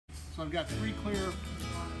So I've got 3 clear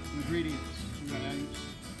ingredients. I'm going to add each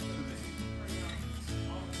to the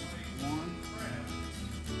 1,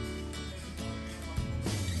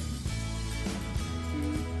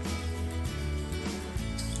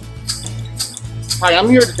 2. Hi, I'm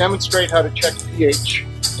here to demonstrate how to check pH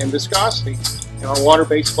and viscosity in our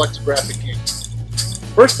water-based flexographic ink.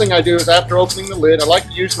 First thing I do is, after opening the lid, I like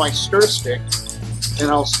to use my stir stick, and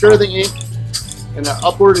I'll stir the ink in an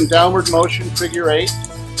upward and downward motion, figure 8.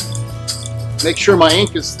 Make sure my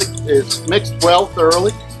ink is mixed well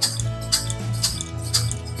thoroughly.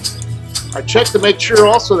 I check to make sure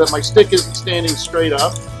also that my stick isn't standing straight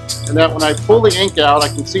up, and that when I pull the ink out, I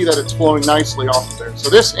can see that it's flowing nicely off of there.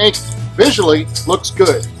 So this ink visually looks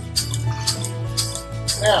good.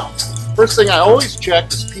 Now, first thing I always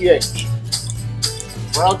check is pH.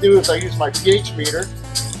 What I'll do is I use my pH meter.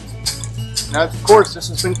 Now, of course, this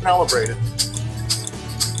has been calibrated.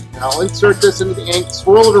 And I'll insert this into the ink,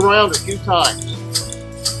 swirl it around a few times.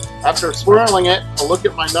 After swirling it, I'll look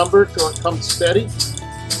at my number till it comes steady,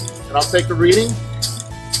 and I'll take a reading.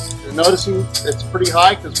 And noticing it's pretty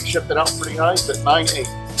high because we shipped it out pretty high. It's at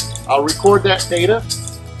 9.8. I'll record that data.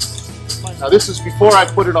 Now, this is before I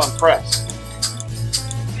put it on press.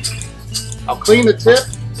 I'll clean the tip,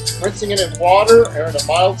 rinsing it in water or in a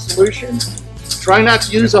mild solution. Try not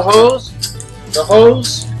to use a hose. The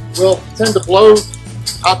hose will tend to blow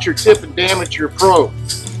out your tip and damage your probe.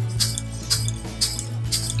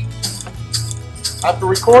 After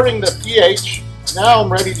recording the pH, now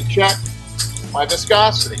I'm ready to check my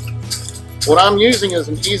viscosity. What I'm using is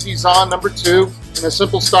an Easy Zahn number 2 and a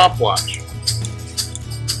simple stopwatch.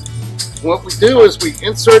 What we do is we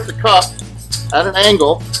insert the cup at an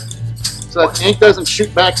angle so that the ink doesn't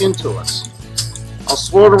shoot back into us. I'll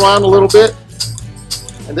swirl it around a little bit,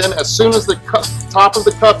 and then as soon as the top of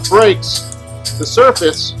the cup breaks the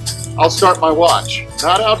surface, I'll start my watch.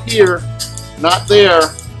 Not out here, not there,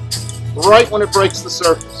 right when it breaks the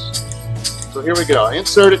surface. So here we go. I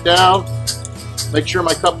insert it down, make sure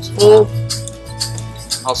my cup's full.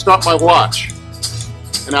 I'll start my watch,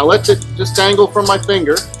 and I let it just dangle from my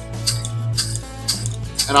finger,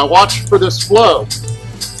 and I watch for this flow,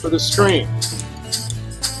 for the stream.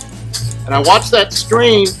 And I watch that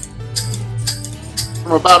stream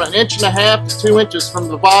from about 1.5 inches to 2 inches from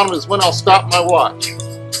the bottom is when I'll stop my watch.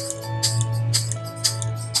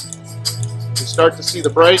 You start to see the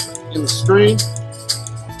break in the stream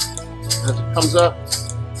as it comes up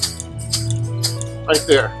right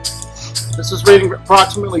there. This is reading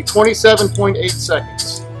approximately 27.8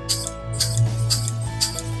 seconds.